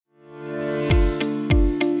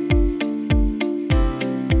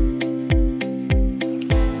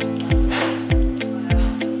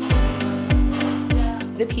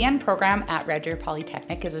PN program at Red Deer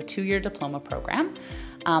Polytechnic is a 2-year diploma program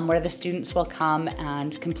where the students will come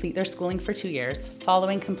and complete their schooling for 2 years.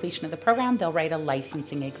 Following completion of the program, they'll write a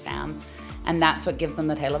licensing exam, and that's what gives them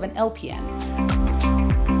the title of an LPN.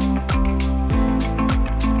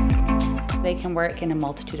 They can work in a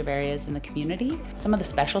multitude of areas in the community. Some of the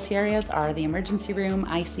specialty areas are the emergency room,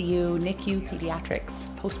 ICU, NICU, pediatrics,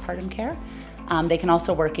 postpartum care. They can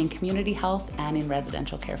also work in community health and in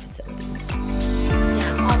residential care facilities.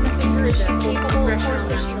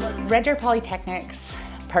 Red Deer Polytechnic's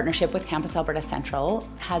partnership with Campus Alberta Central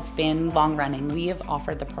has been long running. We have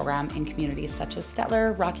offered the program in communities such as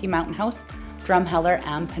Stettler, Rocky Mountain House, Drumheller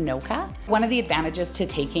and Ponoka. One of the advantages to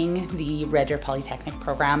taking the Red Deer Polytechnic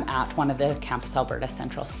program at one of the Campus Alberta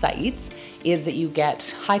Central sites is that you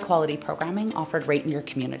get high quality programming offered right in your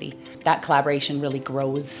community. That collaboration really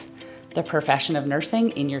grows the profession of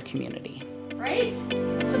nursing in your community. Right?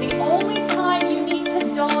 So the only time you need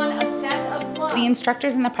to don a set of gloves. The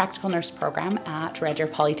instructors in the practical nurse program at Red Deer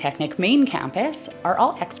Polytechnic main campus are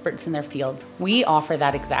all experts in their field. We offer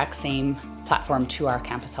that exact same platform to our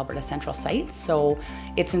Campus Alberta Central sites. So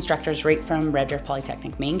it's instructors right from Red Deer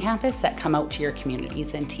Polytechnic main campus that come out to your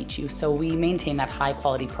communities and teach you. So we maintain that high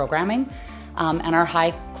quality programming and our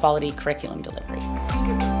high quality curriculum delivery.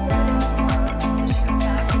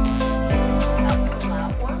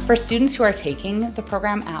 For students who are taking the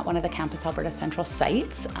program at one of the Campus Alberta Central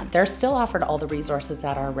sites, they're still offered all the resources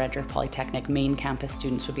that our Red Deer Polytechnic main campus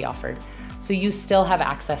students would be offered. So you still have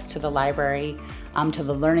access to the library, to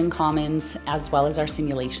the learning commons, as well as our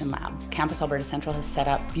simulation lab. Campus Alberta Central has set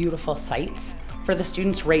up beautiful sites for the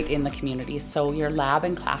students right in the community. So your lab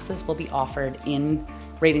and classes will be offered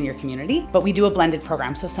right in your community, but we do a blended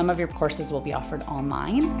program. So some of your courses will be offered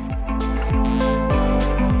online.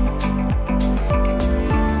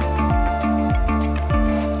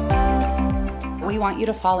 We want you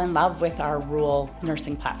to fall in love with our rural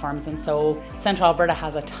nursing platforms, and so Central Alberta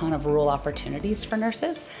has a ton of rural opportunities for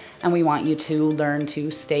nurses, and we want you to learn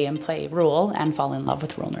to stay and play rural and fall in love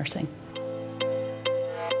with rural nursing.